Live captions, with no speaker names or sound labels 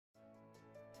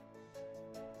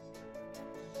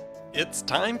It's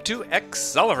time to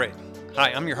accelerate.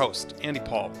 Hi, I'm your host, Andy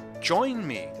Paul. Join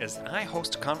me as I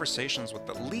host conversations with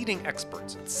the leading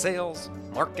experts in sales,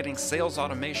 marketing, sales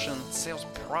automation, sales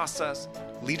process,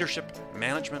 leadership,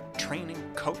 management, training,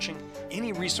 coaching,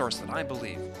 any resource that I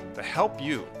believe to help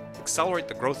you accelerate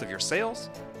the growth of your sales,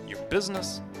 your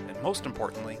business, and most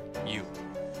importantly, you.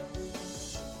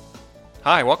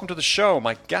 Hi, welcome to the show.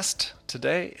 My guest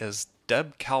today is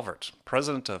Deb Calvert,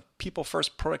 president of People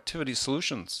First Productivity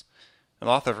Solutions, and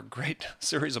author of a great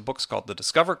series of books called The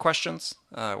Discover Questions,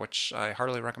 which I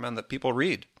heartily recommend that people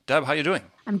read. Deb, how you doing?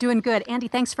 I'm doing good. Andy,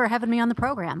 thanks for having me on the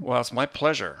program. Well, it's my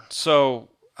pleasure. So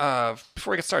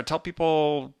before we get started, tell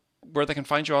people where they can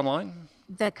find you online.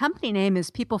 The company name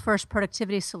is People First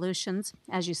Productivity Solutions,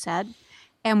 as you said,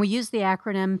 and we use the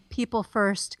acronym People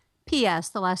First PS,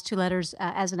 the last two letters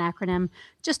as an acronym,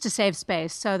 just to save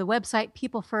space. So the website,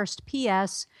 People First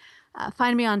PS,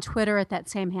 find me on Twitter at that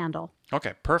same handle.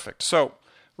 Okay, perfect. So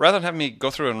rather than have me go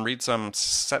through and read some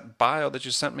set bio that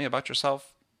you sent me about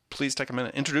yourself, please take a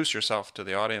minute, introduce yourself to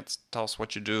the audience, tell us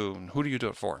what you do, and who do you do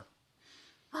it for?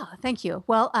 Oh, thank you.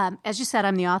 Well, as you said,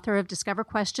 I'm the author of Discover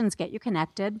Questions, Get You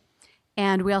Connected,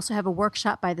 and we also have a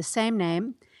workshop by the same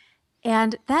name,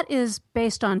 and that is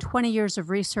based on 20 years of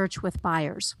research with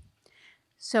buyers.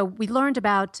 So we learned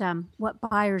about what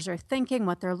buyers are thinking,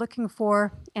 what they're looking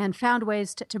for, and found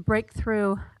ways to break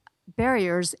through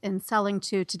barriers in selling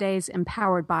to today's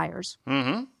empowered buyers.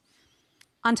 Mm-hmm.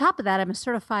 On top of that, I'm a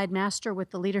certified master with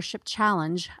the Leadership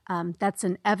Challenge. That's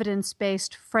an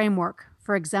evidence-based framework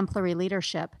for exemplary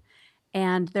leadership.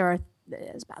 And there's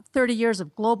about 30 years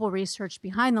of global research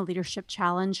behind the Leadership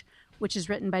Challenge, which is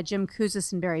written by Jim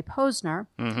Kouzes and Barry Posner.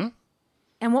 Mm-hmm.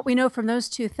 And what we know from those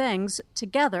two things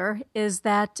together is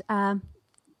that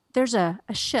there's a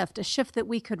shift that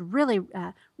we could really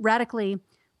radically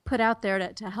put out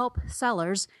there to help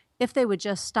sellers if they would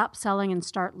just stop selling and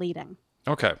start leading.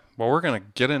 Okay, well, we're going to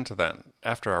get into that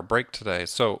after our break today.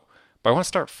 But I want to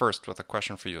start first with a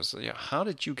question for you. So, how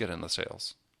did you get into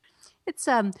sales? It's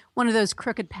one of those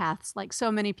crooked paths, like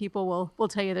so many people will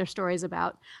tell you their stories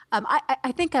about.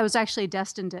 I think I was actually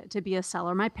destined to be a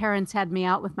seller. My parents had me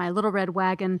out with my little red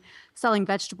wagon selling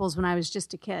vegetables when I was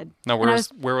just a kid. Now,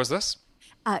 where was this?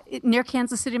 Near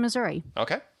Kansas City, Missouri.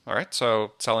 Okay, all right.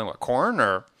 So selling what, corn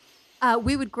or?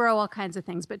 We would grow all kinds of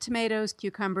things, but tomatoes,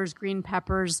 cucumbers, green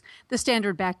peppers, the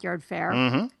standard backyard fare.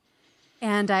 Mm-hmm.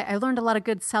 And I learned a lot of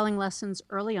good selling lessons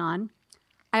early on.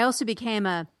 I also became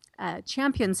a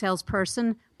champion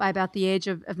salesperson by about the age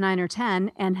of 9 or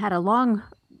 10 and had a long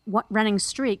running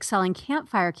streak selling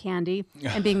campfire candy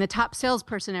and being the top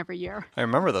salesperson every year. I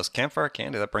remember those campfire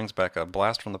candy. That brings back a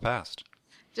blast from the past.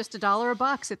 Just $1 a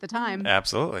box at the time.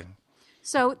 Absolutely.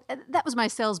 So that was my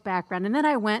sales background. And then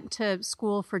I went to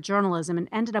school for journalism and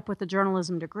ended up with a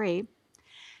journalism degree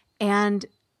and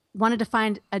wanted to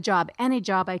find a job, any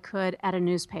job I could at a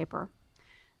newspaper.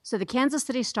 So the Kansas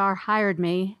City Star hired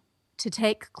me to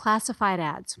take classified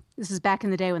ads. This is back in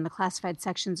the day when the classified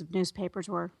sections of newspapers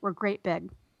were great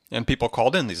big. And people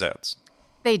called in these ads.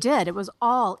 They did. It was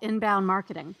all inbound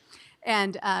marketing.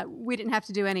 And we didn't have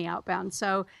to do any outbound.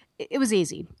 So it was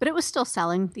easy. But it was still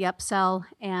selling, the upsell,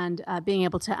 and being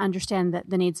able to understand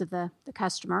the needs of the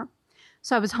customer.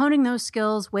 So I was honing those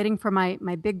skills, waiting for my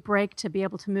big break to be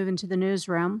able to move into the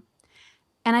newsroom.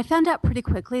 And I found out pretty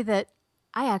quickly that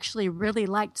I actually really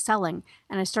liked selling,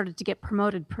 and I started to get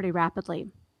promoted pretty rapidly.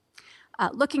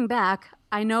 Looking back,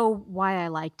 I know why I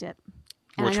liked it.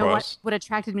 And Which I know was? what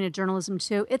attracted me to journalism,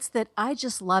 too. It's that I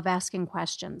just love asking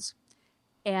questions.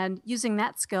 And using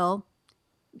that skill,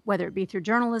 whether it be through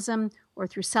journalism or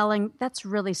through selling, that's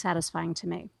really satisfying to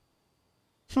me.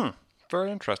 Very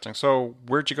interesting. So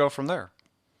where'd you go from there?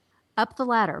 Up the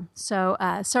ladder. So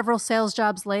several sales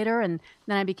jobs later, and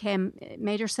then I became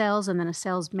major sales and then a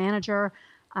sales manager.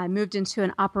 I moved into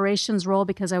an operations role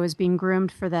because I was being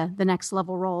groomed for the next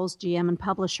level roles, GM and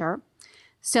publisher.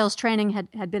 Sales training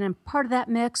had been a part of that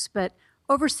mix, but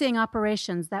overseeing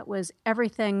operations, that was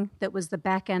everything that was the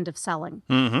back end of selling.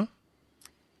 Mm-hmm.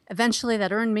 Eventually,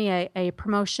 that earned me a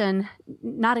promotion,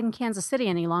 not in Kansas City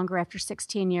any longer after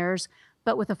 16 years,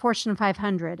 but with a Fortune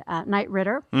 500, Knight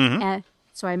Ridder. Mm-hmm.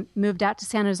 So I moved out to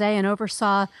San Jose and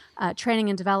oversaw training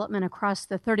and development across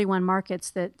the 31 markets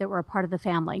that were a part of the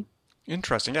family.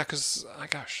 Interesting. Yeah, because,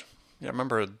 I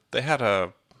remember they had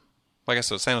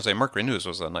San Jose Mercury News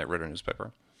was a Knight Ridder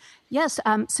newspaper. Yes,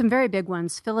 some very big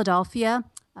ones. Philadelphia,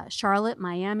 Charlotte,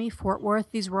 Miami, Fort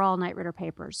Worth. These were all Knight Ridder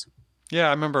papers. Yeah,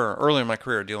 I remember early in my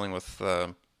career dealing with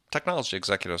technology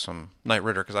executives from Knight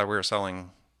Ridder because we were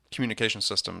selling communication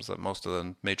systems that most of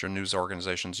the major news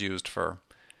organizations used for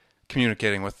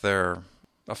communicating with their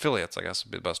affiliates, I guess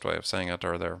would be the best way of saying it,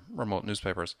 or their remote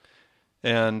newspapers.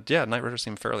 And yeah, Knight Ridder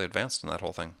seemed fairly advanced in that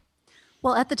whole thing.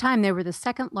 Well, at the time, they were the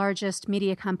second largest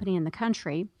media company in the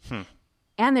country,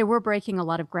 and they were breaking a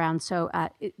lot of ground. So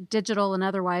digital and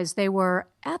otherwise, they were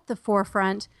at the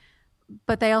forefront,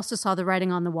 but they also saw the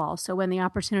writing on the wall. So when the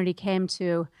opportunity came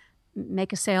to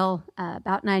make a sale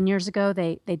about 9 years ago,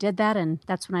 they did that, and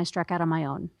that's when I struck out on my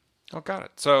own. Oh, got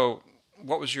it. So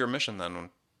what was your mission then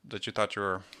that you thought you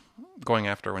were going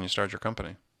after when you started your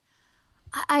company?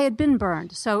 I had been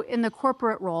burned. So in the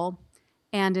corporate role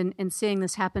and in seeing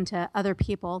this happen to other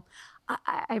people,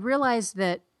 I realized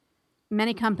that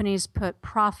many companies put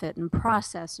profit and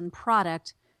process and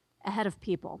product ahead of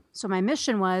people. So my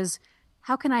mission was,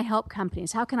 how can I help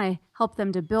companies? How can I help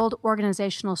them to build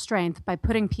organizational strength by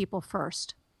putting people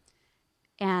first?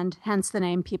 And hence the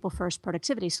name People First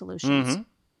Productivity Solutions. Mm-hmm.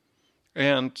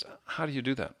 And how do you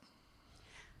do that?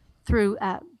 Through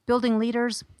building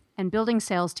leaders and building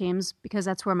sales teams, because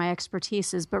that's where my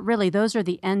expertise is. But really, those are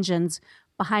the engines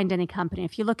behind any company.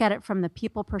 If you look at it from the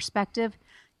people perspective,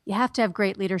 you have to have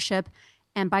great leadership.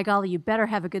 And by golly, you better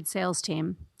have a good sales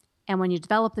team. And when you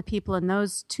develop the people in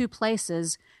those two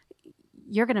places,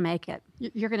 you're going to make it.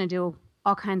 You're going to do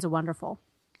all kinds of wonderful.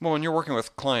 Well, when you're working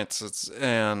with clients,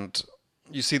 and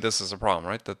you see this as a problem,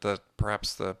 right? That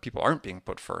perhaps the people aren't being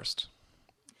put first.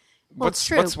 Well, it's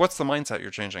true. What's the mindset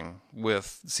you're changing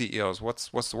with CEOs? What's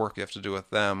the work you have to do with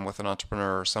them, with an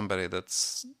entrepreneur or somebody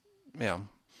that's,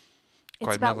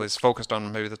 quite admittedly is focused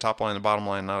on maybe the top line and the bottom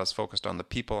line, not as focused on the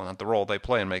people and the role they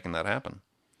play in making that happen?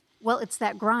 Well, it's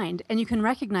that grind. And you can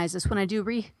recognize this when I do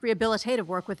rehabilitative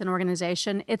work with an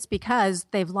organization. It's because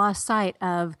they've lost sight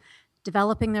of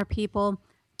developing their people,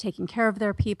 taking care of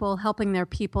their people, helping their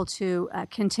people to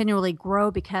continually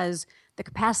grow, because the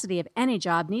capacity of any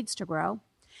job needs to grow.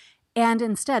 And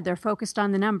instead, they're focused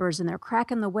on the numbers and they're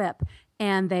cracking the whip.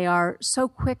 And they are so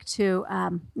quick to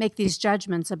make these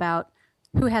judgments about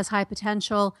who has high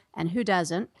potential and who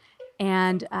doesn't.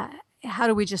 And how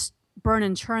do we just burn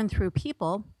and churn through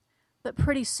people? But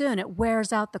pretty soon it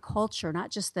wears out the culture,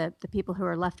 not just the people who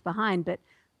are left behind,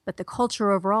 but the culture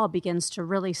overall begins to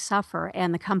really suffer,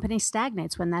 and the company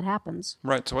stagnates when that happens.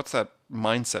 Right. So what's that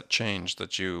mindset change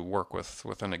that you work with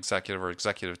an executive or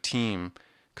executive team?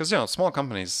 Because, small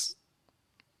companies,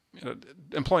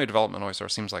 employee development always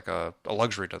sort of seems like a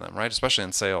luxury to them, right? Especially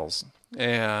in sales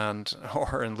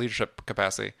or in leadership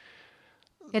capacity.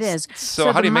 It is.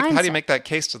 So how do you make that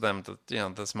case to them that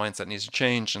this mindset needs to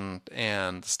change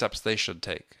and the steps they should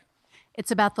take?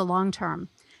 It's about the long term.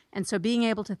 And so being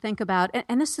able to think about,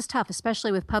 and this is tough,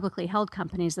 especially with publicly held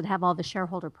companies that have all the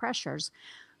shareholder pressures,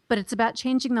 but it's about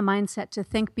changing the mindset to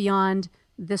think beyond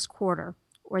this quarter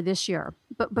or this year.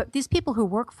 But these people who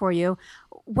work for you,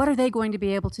 what are they going to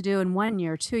be able to do in 1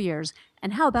 year, 2 years?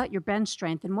 And how about your bench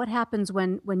strength? And what happens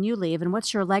when you leave? And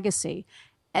what's your legacy?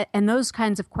 And those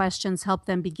kinds of questions help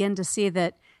them begin to see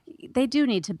that they do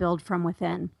need to build from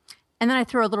within. And then I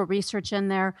throw a little research in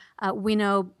there. We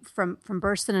know from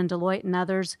Burson and Deloitte and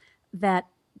others that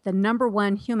the number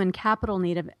one human capital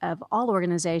need of all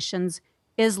organizations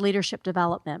is leadership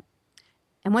development.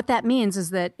 And what that means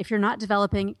is that if you're not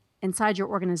developing inside your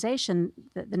organization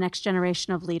the next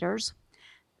generation of leaders,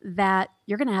 that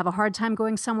you're going to have a hard time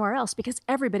going somewhere else, because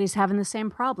everybody's having the same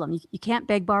problem. You can't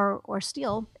beg, borrow, or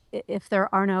steal if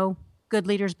there are no good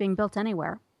leaders being built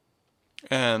anywhere.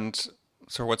 And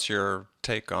so what's your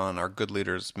take on, are good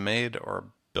leaders made or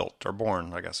built or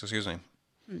born, I guess, excuse me?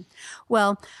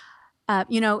 Well,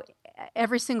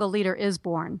 every single leader is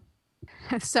born.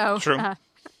 So true.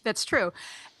 That's true.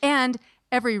 And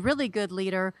every really good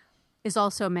leader is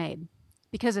also made,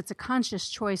 because it's a conscious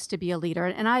choice to be a leader.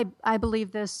 And I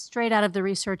believe this straight out of the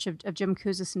research of Jim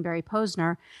Kouzes and Barry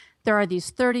Posner. There are these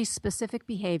 30 specific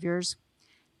behaviors.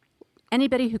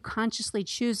 Anybody who consciously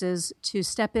chooses to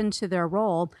step into their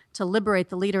role to liberate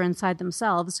the leader inside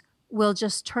themselves will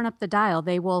just turn up the dial.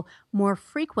 They will more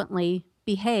frequently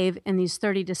behave in these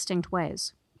 30 distinct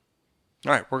ways.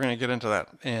 All right, we're going to get into that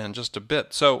in just a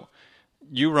bit. So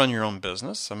you run your own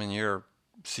business. I mean, you're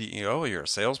CEO, you're a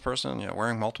salesperson,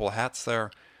 wearing multiple hats there.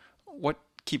 What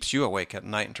keeps you awake at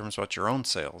night in terms of what your own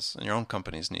sales and your own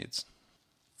company's needs?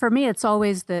 For me, it's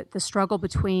always the struggle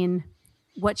between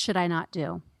what should I not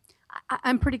do.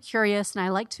 I'm pretty curious, and I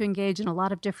like to engage in a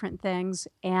lot of different things,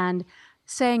 and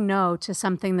saying no to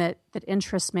something that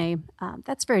interests me,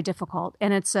 that's very difficult.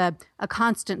 And it's a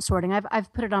constant sorting.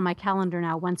 I've put it on my calendar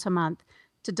now once a month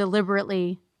to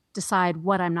deliberately decide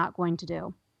what I'm not going to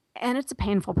do. And it's a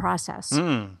painful process.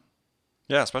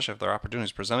 Yeah, especially if there are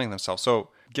opportunities presenting themselves. So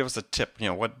give us a tip.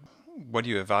 What do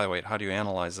you evaluate? How do you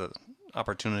analyze it?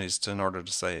 opportunities in order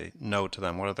to say no to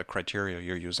them? What are the criteria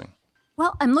you're using?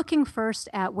 Well, I'm looking first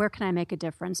at where can I make a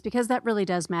difference, because that really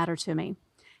does matter to me.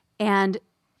 And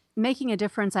making a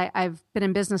difference, I've been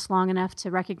in business long enough to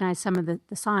recognize some of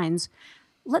the signs.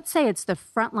 Let's say it's the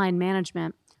frontline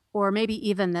management or maybe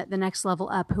even the next level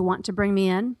up who want to bring me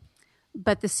in,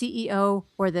 but the CEO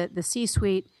or the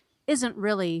C-suite isn't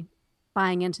really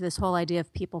buying into this whole idea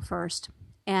of people first.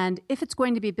 And if it's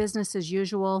going to be business as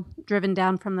usual, driven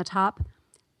down from the top,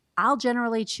 I'll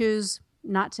generally choose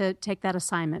not to take that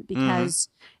assignment because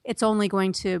it's only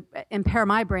going to impair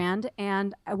my brand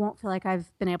and I won't feel like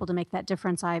I've been able to make that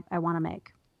difference I want to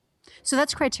make. So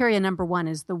that's criteria number one,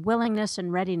 is the willingness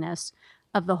and readiness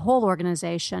of the whole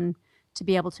organization to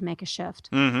be able to make a shift.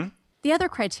 The other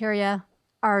criteria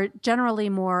are generally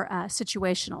more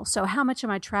situational. So how much am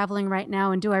I traveling right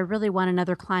now, and do I really want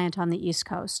another client on the East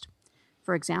Coast,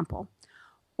 for example?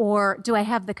 Or do I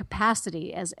have the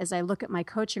capacity, as I look at my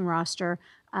coaching roster,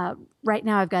 right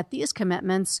now I've got these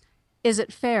commitments. Is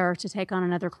it fair to take on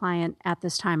another client at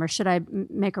this time, or should I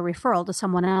make a referral to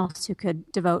someone else who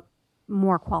could devote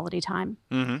more quality time?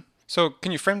 So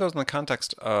can you frame those in the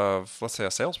context of, let's say,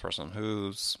 a salesperson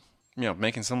who's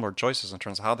making similar choices in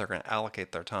terms of how they're going to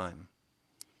allocate their time?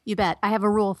 You bet. I have a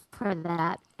rule for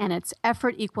that, and it's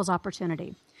effort equals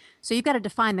opportunity. So you've got to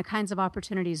define the kinds of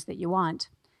opportunities that you want.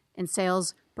 In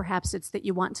sales, perhaps it's that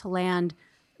you want to land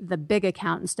the big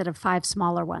account instead of 5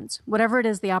 smaller ones. Whatever it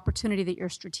is, the opportunity that you're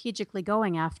strategically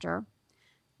going after,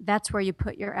 that's where you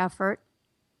put your effort,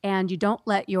 and you don't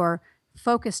let your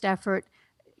focused effort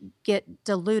get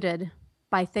diluted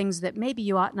by things that maybe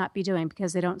you ought not be doing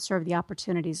because they don't serve the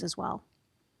opportunities as well.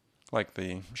 Like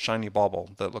the shiny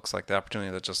bauble that looks like the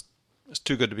opportunity that just is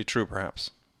too good to be true,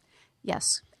 perhaps.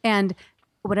 Yes. And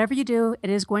whatever you do, it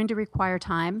is going to require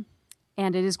time,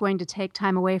 and it is going to take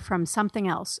time away from something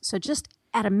else. So just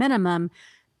at a minimum,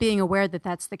 being aware that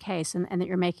that's the case and that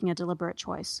you're making a deliberate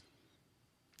choice.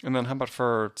 And then how about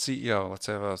for CEO? Let's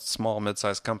say a small,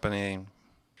 mid-sized company.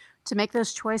 To make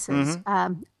those choices,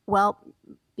 well,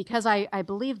 because I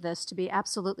believe this to be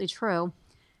absolutely true,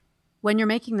 when you're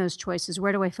making those choices,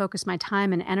 where do I focus my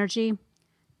time and energy?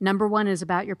 Number one is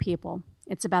about your people.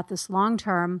 It's about this long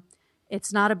term.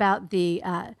 It's not about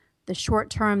the short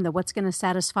term, the what's going to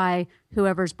satisfy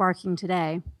whoever's barking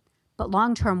today, but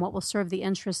long term, what will serve the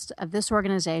interests of this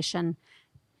organization.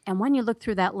 And when you look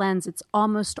through that lens, it's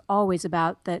almost always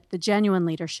about the genuine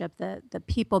leadership, the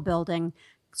people building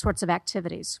sorts of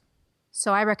activities.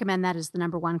 So I recommend that as the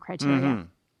number one criteria.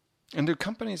 And do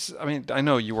companies, I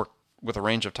know you work with a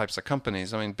range of types of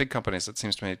companies. Big companies, it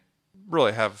seems to me,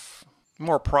 really have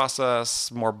more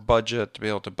process, more budget to be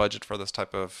able to budget for this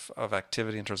type of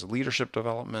activity in terms of leadership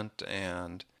development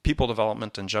and people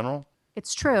development in general.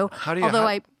 It's true. How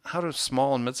do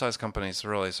small and mid-sized companies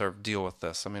really sort of deal with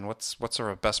this? What's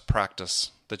sort of best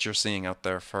practice that you're seeing out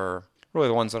there for really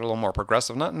the ones that are a little more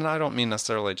progressive? And I don't mean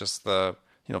necessarily just the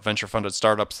venture-funded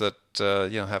startups that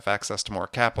have access to more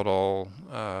capital,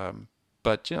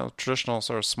 but traditional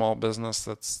sort of small business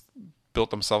that's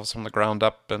built themselves from the ground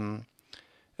up and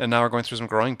now are going through some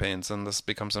growing pains, and this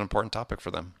becomes an important topic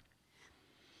for them.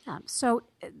 So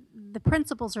the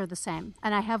principles are the same,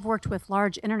 and I have worked with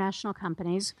large international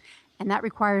companies, and that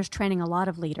requires training a lot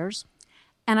of leaders.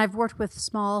 And I've worked with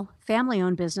small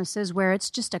family-owned businesses where it's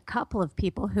just a couple of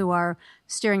people who are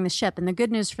steering the ship. And the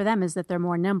good news for them is that they're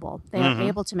more nimble. They are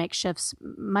able to make shifts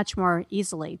much more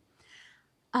easily.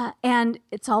 And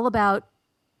it's all about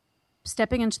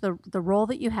stepping into the role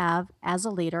that you have as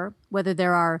a leader, whether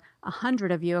there are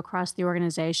 100 of you across the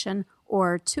organization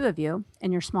or 2 of you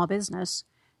in your small business,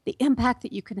 the impact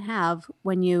that you can have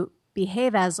when you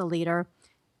behave as a leader.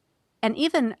 And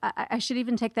even, I should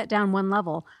even take that down one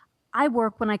level.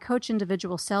 When I coach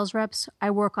individual sales reps,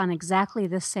 I work on exactly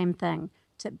this same thing,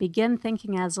 to begin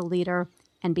thinking as a leader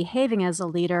and behaving as a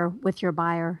leader with your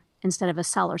buyer instead of a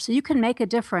seller. So you can make a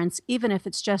difference even if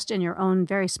it's just in your own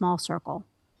very small circle.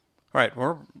 All right,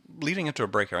 we're leading into a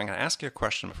break here. I'm going to ask you a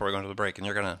question before we go into the break, and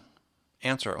you're going to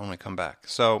answer it when we come back.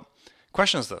 So,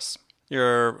 question is this.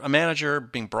 You're a manager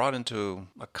being brought into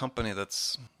a company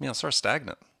that's sort of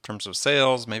stagnant in terms of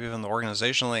sales, maybe even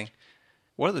organizationally.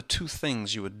 What are the 2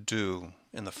 things you would do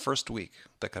in the first week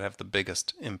that could have the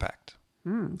biggest impact?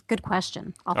 Good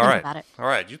question. I'll think about it. All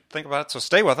right, you think about it. So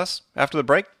stay with us. After the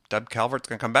break, Deb Calvert's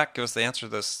going to come back, give us the answer to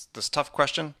this tough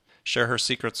question, share her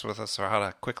secrets with us on how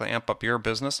to quickly amp up your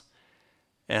business,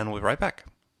 and we'll be right back.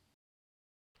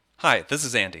 Hi, this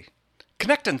is Andy.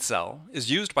 Connect and Sell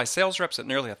is used by sales reps at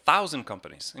nearly 1,000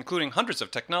 companies, including hundreds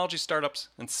of technology startups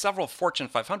and several Fortune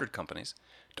 500 companies,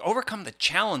 to overcome the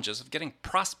challenges of getting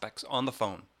prospects on the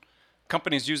phone.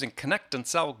 Companies using Connect and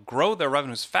Sell grow their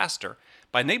revenues faster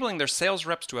by enabling their sales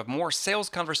reps to have more sales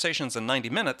conversations in 90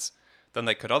 minutes than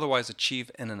they could otherwise achieve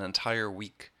in an entire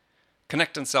week.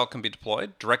 Connect and Sell can be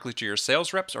deployed directly to your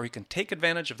sales reps, or you can take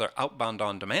advantage of their outbound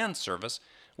on-demand service,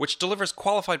 which delivers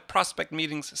qualified prospect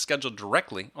meetings scheduled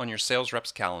directly on your sales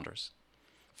reps' calendars.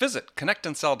 Visit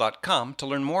connectandsell.com to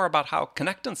learn more about how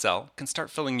Connect and Sell can start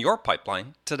filling your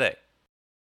pipeline today.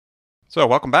 So,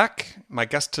 welcome back. My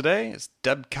guest today is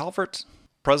Deb Calvert,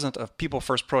 president of People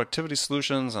First Productivity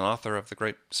Solutions and author of the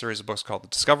great series of books called The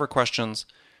Discover Questions,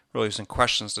 really using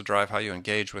questions to drive how you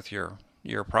engage with your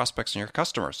prospects and your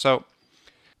customers. So,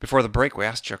 before the break, we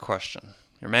asked you a question.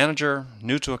 Your manager,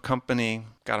 new to a company,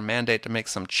 got a mandate to make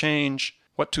some change.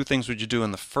 What 2 things would you do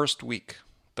in the first week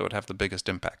that would have the biggest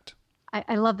impact?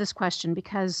 I love this question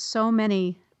because so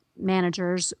many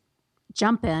managers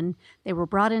jump in. They were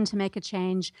brought in to make a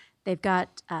change. They've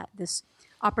got this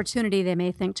opportunity, they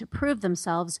may think, to prove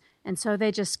themselves, and so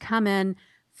they just come in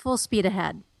full speed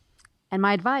ahead. And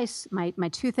my advice, my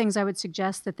 2 things I would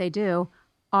suggest that they do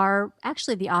are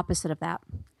actually the opposite of that.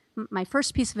 My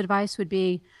first piece of advice would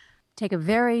be take a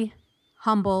very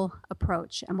humble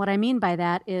approach. And what I mean by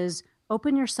that is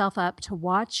open yourself up to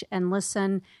watch and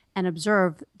listen and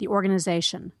observe the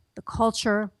organization, the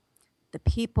culture, the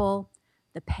people,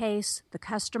 the pace, the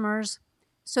customers,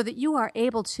 so that you are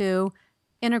able to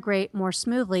integrate more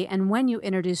smoothly. And when you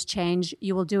introduce change,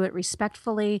 you will do it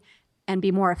respectfully and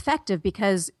be more effective,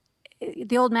 because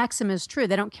the old maxim is true.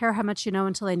 They don't care how much you know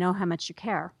until they know how much you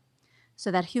care. So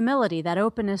that humility, that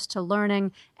openness to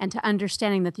learning and to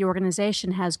understanding that the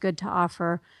organization has good to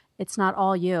offer, it's not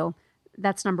all you.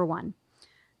 That's number 1.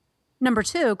 Number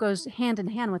 2 goes hand in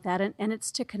hand with that, and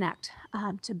it's to connect,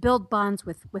 to build bonds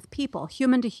with people,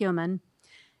 human to human,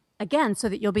 again, so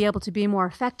that you'll be able to be more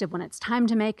effective. When it's time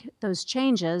to make those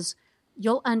changes,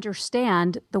 you'll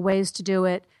understand the ways to do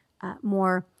it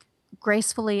more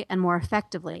gracefully and more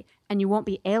effectively, and you won't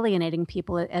be alienating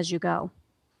people as you go.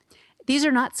 These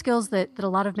are not skills that a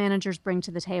lot of managers bring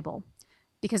to the table,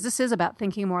 because this is about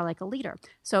thinking more like a leader.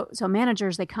 So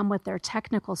managers, they come with their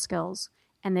technical skills,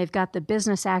 and they've got the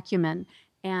business acumen,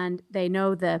 and they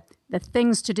know the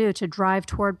things to do to drive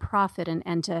toward profit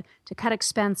and to cut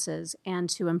expenses and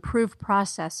to improve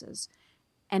processes.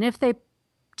 And if they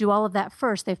do all of that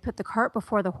first, they've put the cart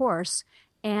before the horse,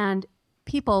 and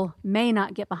people may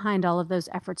not get behind all of those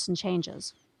efforts and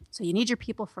changes. So you need your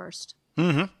people first.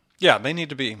 Mm-hmm. Yeah, they need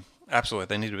to be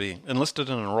enlisted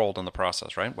and enrolled in the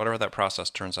process, right? Whatever that process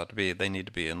turns out to be, they need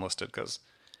to be enlisted, because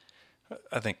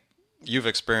I think you've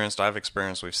experienced, I've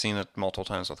experienced, we've seen it multiple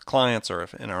times with clients or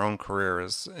if in our own career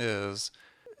is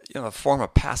a form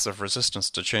of passive resistance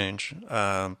to change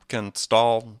can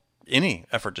stall any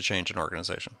effort to change an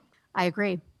organization. I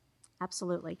agree.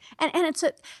 Absolutely. And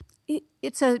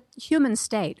it's a human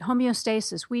state,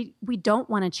 homeostasis. We don't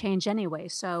want to change anyway.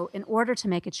 So in order to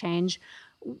make a change,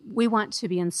 we want to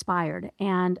be inspired.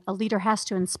 And a leader has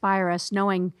to inspire us,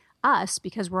 knowing us,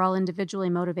 because we're all individually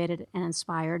motivated and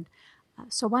inspired.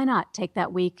 So why not take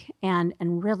that week and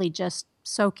really just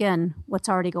soak in what's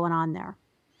already going on there?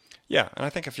 Yeah, and I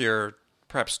think if you're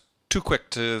perhaps too quick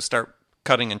to start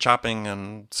cutting and chopping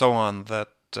and so on, that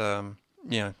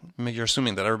you're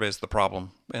assuming that everybody's the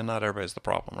problem, and not everybody's the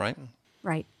problem, right?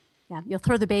 Right. Yeah, you'll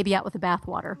throw the baby out with the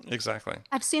bathwater. Exactly.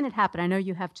 I've seen it happen. I know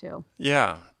you have too.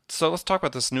 Yeah. So let's talk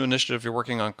about this new initiative you're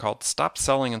working on called Stop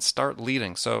Selling and Start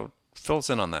Leading. So fill us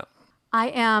in on that. I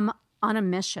am on a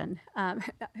mission, and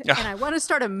I want to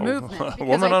start a movement. A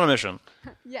woman on a mission.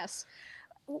 Yes.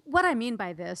 What I mean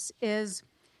by this is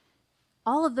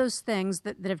all of those things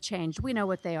that have changed. We know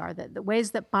what they are, the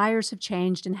ways that buyers have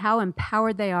changed and how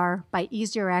empowered they are by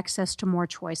easier access to more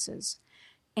choices.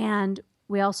 And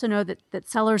we also know that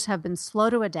sellers have been slow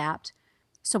to adapt.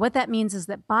 So what that means is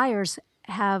that buyers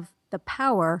have the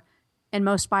power in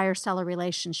most buyer-seller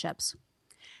relationships.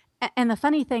 And the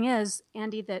funny thing is,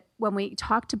 Andy, that when we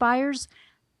talk to buyers,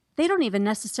 they don't even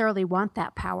necessarily want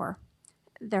that power.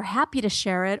 They're happy to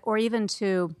share it or even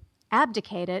to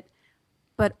abdicate it,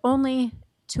 but only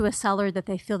to a seller that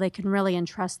they feel they can really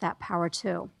entrust that power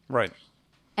to. Right.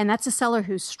 And that's a seller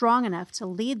who's strong enough to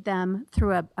lead them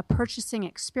through a purchasing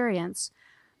experience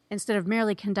instead of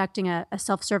merely conducting a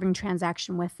self-serving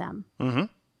transaction with them. Mm-hmm.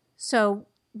 So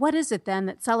what is it then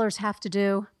that sellers have to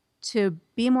do to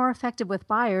be more effective with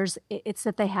buyers? It's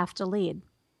that they have to lead.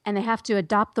 And they have to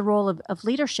adopt the role of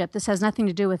leadership. This has nothing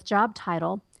to do with job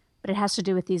title, but it has to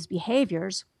do with these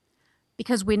behaviors.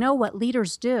 Because we know what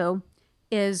leaders do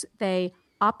is they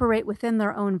operate within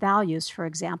their own values, for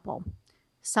example.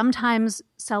 Sometimes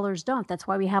sellers don't. That's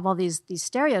why we have all these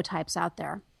stereotypes out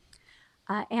there.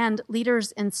 and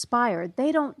leaders inspired.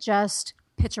 They don't just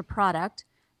pitch a product.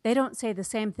 They don't say the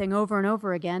same thing over and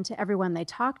over again to everyone they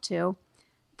talk to.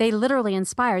 They literally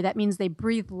inspire. That means they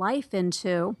breathe life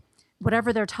into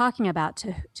whatever they're talking about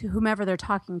to whomever they're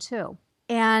talking to.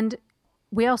 And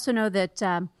we also know that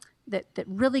that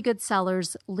really good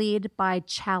sellers lead by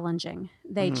challenging.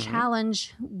 They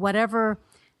challenge whatever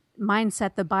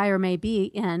mindset the buyer may be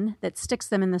in that sticks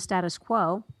them in the status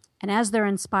quo. And as they're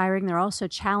inspiring, they're also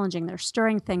challenging. They're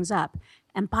stirring things up.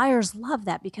 And buyers love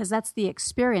that because that's the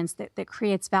experience that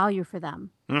creates value for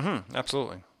them.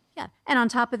 Absolutely. Yeah. And on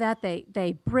top of that,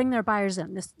 they bring their buyers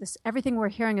in. This everything we're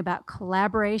hearing about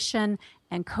collaboration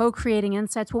and co-creating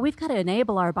insights. Well, we've got to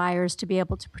enable our buyers to be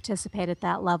able to participate at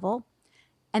that level.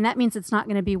 And that means it's not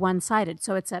going to be one-sided.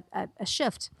 So it's a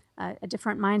shift, a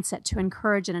different mindset to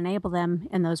encourage and enable them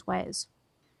in those ways.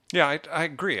 Yeah, I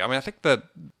agree. I mean, I think that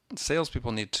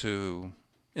salespeople need to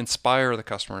inspire the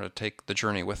customer to take the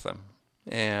journey with them.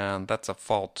 And that's a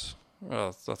fault,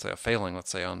 let's say a failing,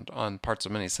 on parts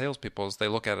of many salespeople, is they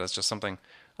look at it as just something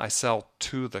I sell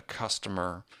to the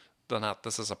customer.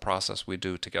 This is a process we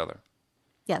do together.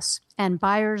 Yes, and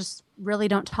buyers really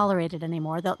don't tolerate it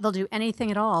anymore. They'll do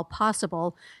anything at all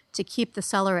possible to keep the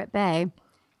seller at bay,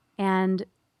 and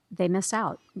they miss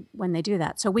out when they do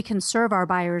that. So we can serve our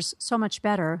buyers so much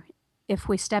better if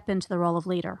we step into the role of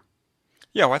leader.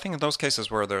 Yeah, well, I think in those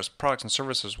cases where there's products and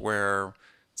services where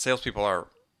salespeople are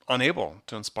unable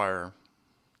to inspire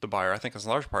the buyer, I think in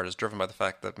large part is driven by the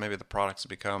fact that maybe the products have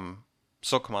become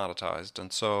so commoditized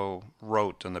and so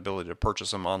rote in the ability to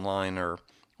purchase them online or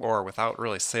without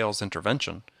really sales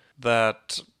intervention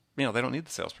that they don't need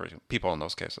the sales people in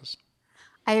those cases.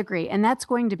 I agree. And that's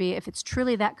going to be, if it's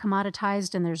truly that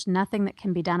commoditized and there's nothing that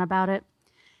can be done about it,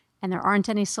 and there aren't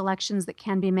any selections that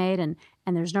can be made, and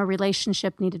there's no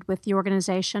relationship needed with the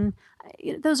organization,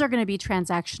 those are going to be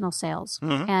transactional sales.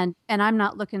 And I'm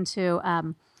not looking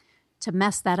to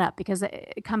mess that up because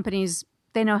companies,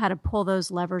 they know how to pull those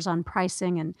levers on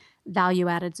pricing and value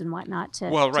addeds and whatnot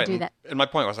to do that. And my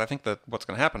point was, I think that what's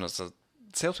going to happen is that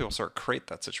salespeople sort of create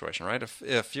that situation, right?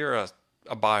 If you're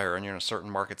a buyer and you're in a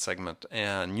certain market segment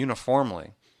and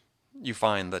uniformly you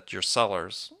find that your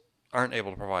sellers aren't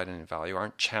able to provide any value,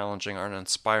 aren't challenging, aren't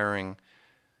inspiring,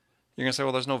 you're going to say,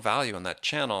 well, there's no value in that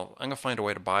channel. I'm going to find a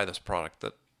way to buy this product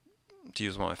that, to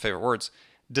use one of my favorite words,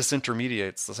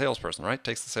 disintermediates the salesperson, right?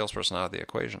 Takes the salesperson out of the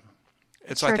equation.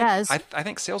 And so does. I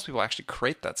think salespeople actually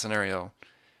create that scenario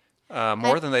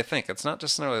more than they think. It's not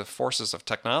just necessarily the forces of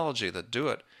technology that do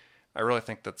it. I really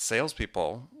think that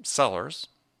salespeople, sellers,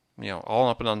 all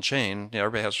up and down the chain,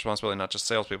 everybody has responsibility, not just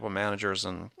salespeople, managers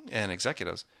and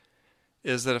executives,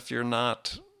 is that if you're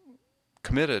not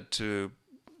committed to,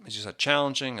 as you said,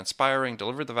 challenging, inspiring,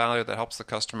 deliver the value that helps the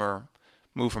customer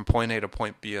move from point A to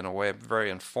point B in a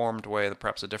very informed way,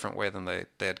 perhaps a different way than they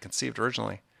had conceived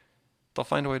originally, they'll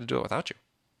find a way to do it without you.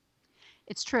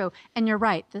 It's true. And you're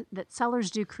right that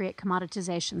sellers do create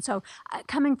commoditization. So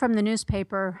coming from the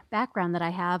newspaper background that I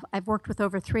have, I've worked with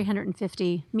over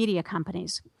 350 media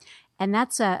companies. And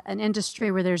that's an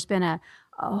industry where there's been a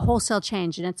wholesale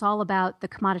change, and it's all about the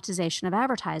commoditization of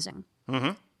advertising.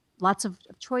 Lots of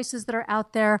choices that are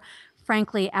out there.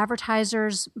 Frankly,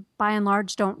 advertisers, by and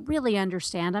large, don't really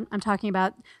understand. I'm talking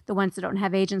about the ones that don't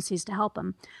have agencies to help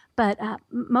them. But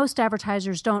most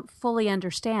advertisers don't fully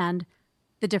understand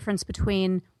the difference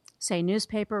between, say,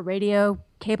 newspaper, radio,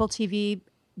 cable TV,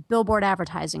 billboard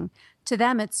advertising. To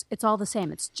them, it's all the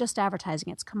same. It's just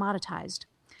advertising. It's commoditized.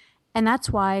 And that's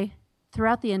why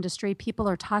throughout the industry, people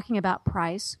are talking about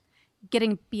price,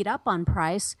 getting beat up on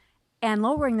price, and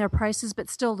lowering their prices but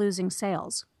still losing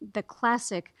sales. The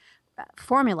classic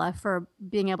formula for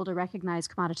being able to recognize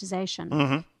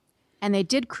commoditization. And they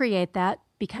did create that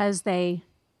because they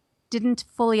didn't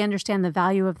fully understand the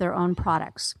value of their own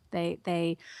products.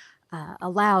 They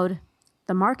allowed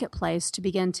the marketplace to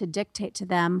begin to dictate to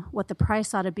them what the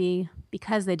price ought to be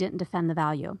because they didn't defend the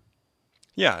value.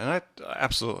 Yeah, and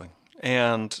absolutely.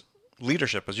 And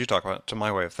leadership, as you talk about, to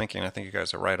my way of thinking, I think you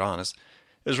guys are right on, is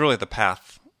really the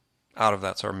path out of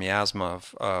that sort of miasma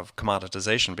of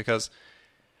commoditization. Because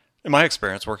in my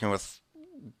experience, working with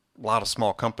a lot of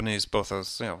small companies, both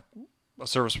as a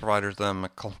service provider to them, a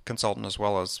consultant, as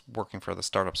well as working for the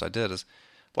startups I did, is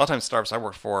a lot of times startups I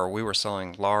worked for, we were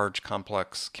selling large,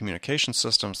 complex communication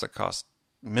systems that cost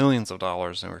millions of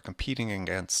dollars, and we were competing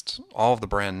against all of the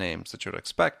brand names that you would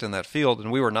expect in that field,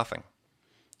 and we were nothing.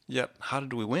 Yet, how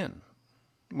did we win?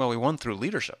 Well, we won through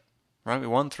leadership, right? We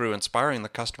won through inspiring the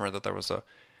customer that there was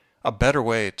a better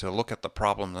way to look at the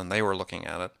problem than they were looking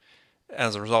at it.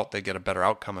 As a result, they get a better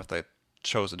outcome if they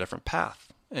chose a different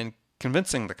path. And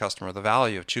convincing the customer the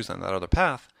value of choosing that other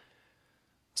path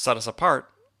set us apart,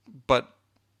 but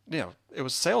it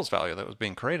was sales value that was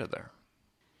being created there.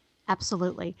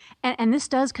 Absolutely. And this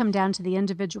does come down to the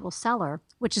individual seller,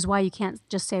 which is why you can't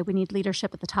just say we need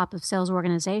leadership at the top of sales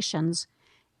organizations.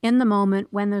 In the moment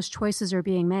when those choices are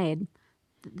being made,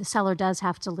 the seller does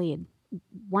have to lead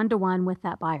one-to-one with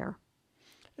that buyer.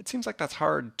 It seems like that's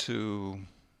hard to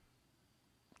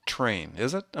train,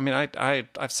 is it? I mean,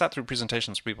 I've sat through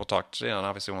presentations where people talked, and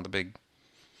obviously one of the big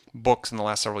books in the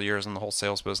last several years in the whole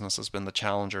sales business has been the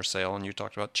Challenger sale, and you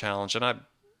talked about challenge, and I'm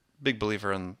a big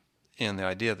believer in the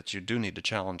idea that you do need to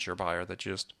challenge your buyer, that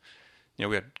you just,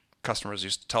 we had customers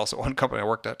used to tell us at one company I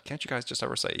worked at, can't you guys just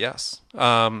ever say yes?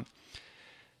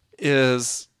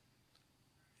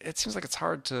 It seems like it's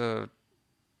hard to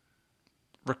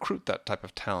recruit that type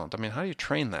of talent. I mean, how do you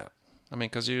train that? I mean,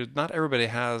 because not everybody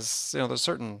has, there's a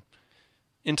certain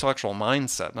intellectual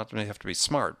mindset, not that they have to be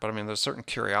smart, but I mean, there's a certain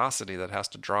curiosity that has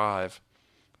to drive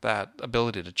that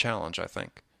ability to challenge, I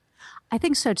think. I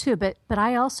think so too, but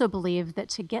I also believe that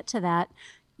to get to that,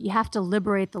 you have to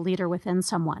liberate the leader within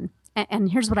someone.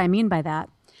 And here's what I mean by that.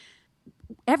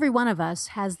 Every one of us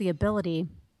has the ability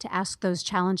to ask those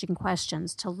challenging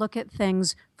questions, to look at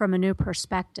things from a new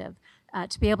perspective,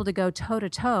 to be able to go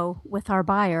toe-to-toe with our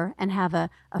buyer and have a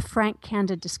frank,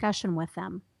 candid discussion with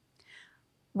them.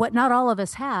 What not all of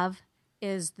us have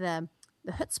is the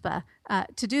chutzpah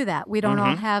to do that. We don't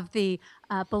all have the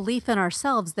belief in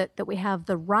ourselves that we have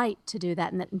the right to do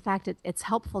that, and that, in fact, it's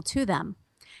helpful to them.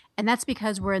 And that's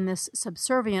because we're in this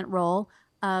subservient role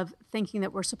of thinking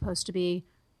that we're supposed to be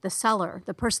the seller,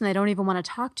 the person they don't even want to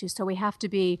talk to. So we have to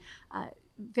be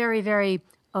very, very,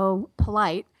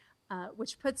 polite,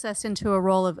 which puts us into a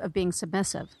role of being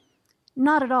submissive.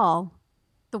 Not at all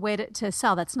the way to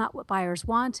sell. That's not what buyers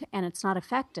want, and it's not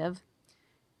effective.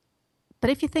 But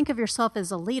if you think of yourself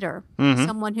as a leader,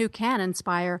 someone who can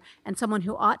inspire and someone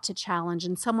who ought to challenge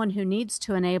and someone who needs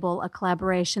to enable a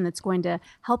collaboration that's going to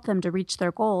help them to reach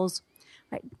their goals,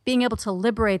 right? Being able to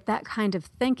liberate that kind of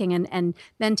thinking and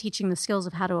then teaching the skills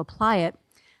of how to apply it,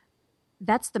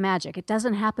 that's the magic. It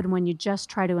doesn't happen when you just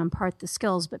try to impart the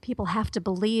skills, but people have to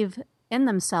believe in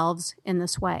themselves in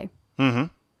this way. Mm-hmm.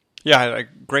 Yeah, a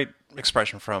great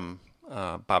expression from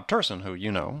Bob Turson, who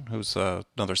who's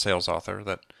another sales author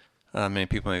that many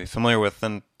people may be familiar with,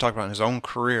 and talk about in his own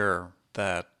career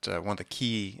that one of the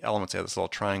key elements of this little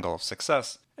triangle of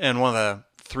success, and one of the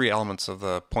three elements of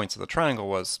the points of the triangle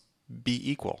was be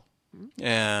equal.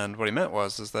 And what he meant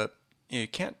is that you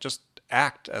can't just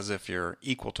act as if you're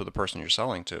equal to the person you're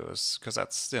selling to, because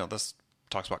that's, this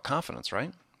talks about confidence,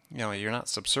 right? You're not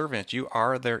subservient, you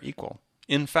are their equal,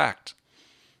 in fact.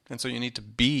 And so you need to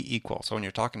be equal. So when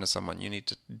you're talking to someone, you need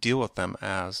to deal with them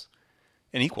as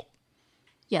an equal.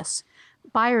 Yes.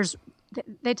 Buyers,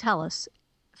 they tell us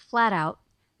flat out,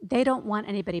 they don't want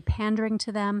anybody pandering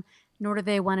to them, nor do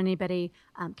they want anybody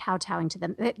kowtowing to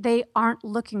them. They aren't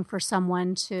looking for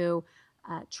someone to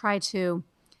try to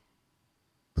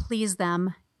please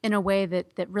them in a way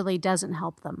that really doesn't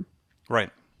help them. Right.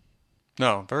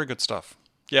 No, very good stuff.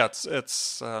 Yeah,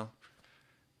 it's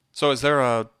so is there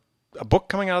a book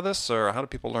coming out of this, or how do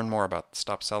people learn more about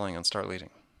Stop Selling and Start Leading?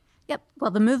 Yep.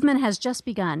 Well, the movement has just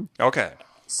begun. Okay.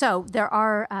 So there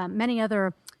are many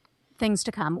other things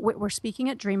to come. We're speaking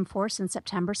at Dreamforce in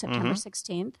September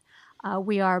 16th.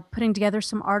 We are putting together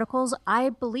some articles. I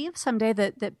believe someday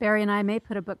that Barry and I may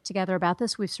put a book together about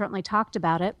this. We've certainly talked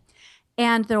about it.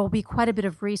 And there will be quite a bit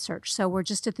of research. So we're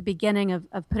just at the beginning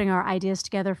of putting our ideas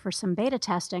together for some beta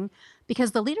testing,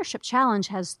 because the Leadership Challenge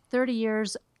has 30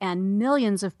 years and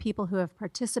millions of people who have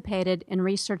participated in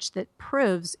research that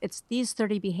proves it's these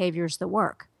 30 behaviors that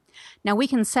work. Now, we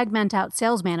can segment out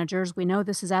sales managers. We know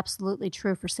this is absolutely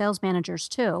true for sales managers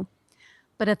too.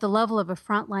 But at the level of a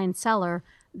frontline seller,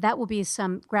 that will be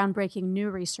some groundbreaking new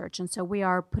research. And so we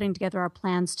are putting together our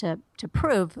plans to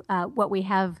prove what we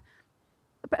have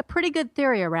a pretty good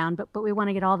theory around, but we want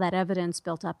to get all that evidence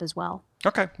built up as well.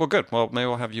 Okay, well, good. Well, maybe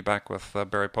we'll have you back with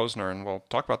Barry Posner, and we'll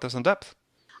talk about this in depth.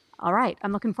 All right,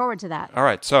 I'm looking forward to that. All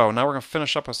right, so now we're going to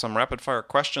finish up with some rapid-fire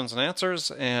questions and answers,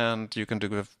 and you can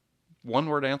do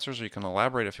one-word answers, or you can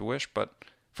elaborate if you wish. But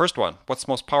first one, what's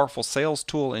the most powerful sales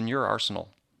tool in your arsenal?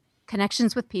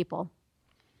 Connections with people.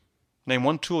 Name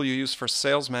one tool you use for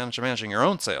managing your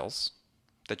own sales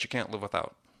that you can't live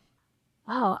without.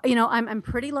 Oh, I'm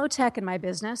pretty low tech in my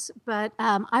business, but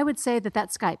I would say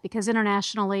that's Skype, because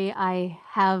internationally I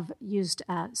have used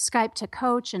Skype to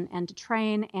coach and to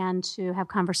train and to have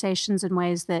conversations in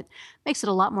ways that makes it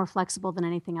a lot more flexible than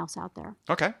anything else out there.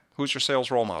 Okay. Who's your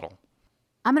sales role model?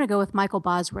 I'm going to go with Michael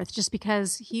Bosworth, just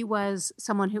because he was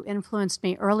someone who influenced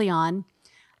me early on.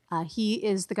 He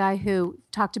is the guy who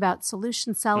talked about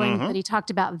solution selling, but he talked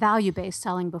about value-based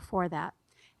selling before that.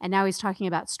 And now he's talking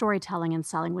about storytelling and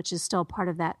selling, which is still part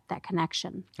of that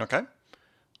connection. Okay.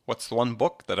 What's the one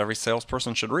book that every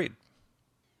salesperson should read?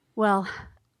 Well,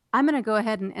 I'm going to go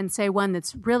ahead and say one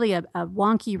that's really a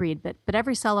wonky read, but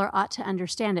every seller ought to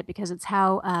understand it because it's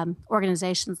how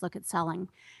organizations look at selling.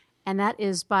 And that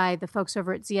is by the folks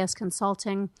over at ZS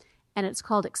Consulting, and it's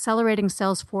called Accelerating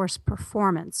Salesforce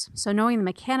Performance. So knowing the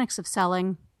mechanics of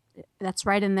selling, that's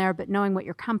right in there, but knowing what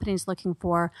your company is looking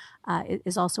for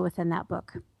is also within that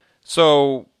book.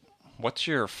 So what's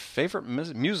your favorite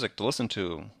music to listen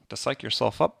to psych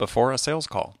yourself up before a sales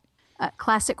call?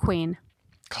 Classic Queen.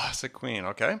 Classic Queen.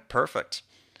 Okay, perfect.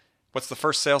 What's the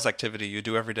first sales activity you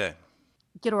do every day?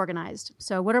 Get organized.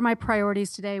 So what are my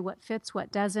priorities today? What fits,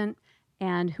 what doesn't?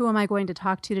 And who am I going to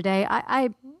talk to today? I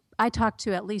talk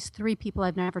to at least 3 people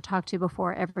I've never talked to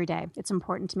before every day. It's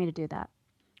important to me to do that.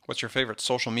 What's your favorite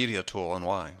social media tool and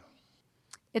why?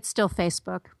 It's still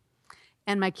Facebook.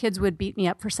 And my kids would beat me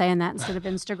up for saying that instead of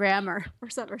Instagram or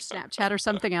Snapchat or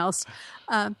something else.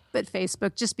 But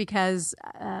Facebook, just because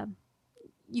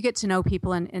you get to know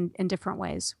people in different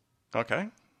ways. Okay.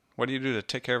 What do you do to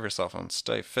take care of yourself and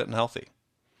stay fit and healthy?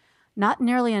 Not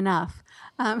nearly enough.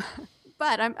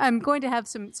 But I'm going to have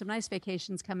some nice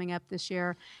vacations coming up this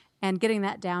year. And getting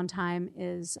that downtime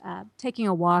is taking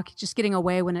a walk, just getting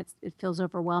away when it feels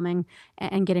overwhelming,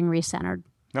 and getting recentered.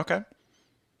 Okay.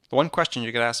 The one question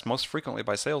you get asked most frequently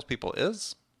by salespeople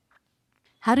is,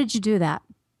 how did you do that?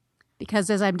 Because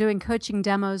as I'm doing coaching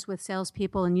demos with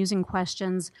salespeople and using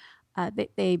questions,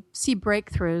 they see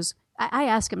breakthroughs. I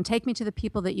ask them, take me to the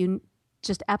people that you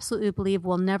just absolutely believe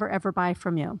will never, ever buy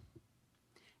from you.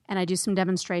 And I do some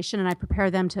demonstration, and I prepare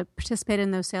them to participate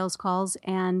in those sales calls,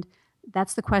 and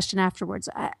that's the question afterwards.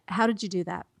 How did you do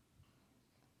that?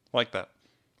 Like that.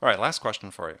 All right, last question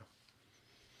for you.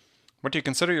 What do you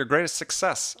consider your greatest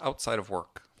success outside of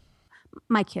work?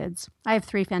 My kids. I have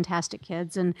 3 fantastic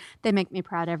kids, and they make me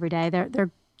proud every day.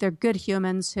 They're good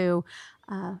humans who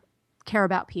care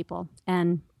about people,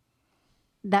 and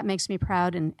that makes me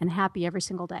proud and happy every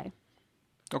single day.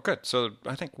 Oh, good. So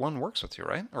I think one works with you,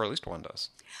 right? Or at least one does.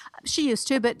 She used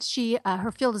to, but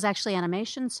her field is actually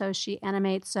animation, so she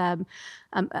animates a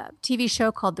TV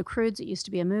show called The Croods. It used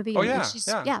to be a movie. Oh, Yeah,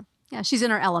 she's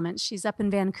in her element. She's up in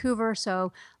Vancouver,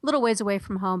 so a little ways away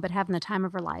from home, but having the time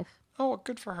of her life. Oh, well,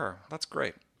 good for her. That's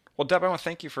great. Well, Deb, I want to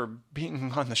thank you for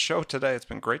being on the show today. It's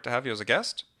been great to have you as a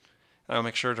guest. And I'll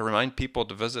make sure to remind people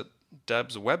to visit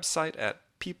Deb's website at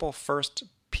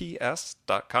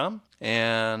peoplefirstps.com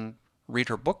and read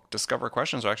her book, Discover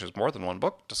Questions. Or actually, it's more than one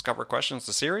book, Discover Questions,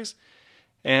 the series.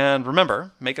 And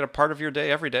remember, make it a part of your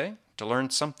day every day to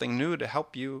learn something new to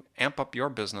help you amp up your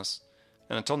business.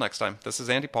 And until next time, this is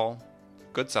Andy Paul.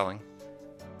 Good selling.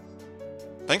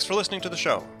 Thanks for listening to the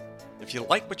show. If you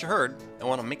like what you heard and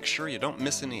want to make sure you don't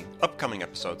miss any upcoming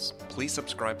episodes, please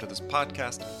subscribe to this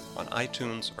podcast on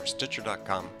iTunes or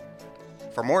Stitcher.com.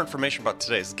 For more information about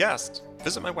today's guest,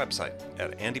 visit my website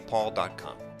at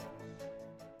andypaul.com.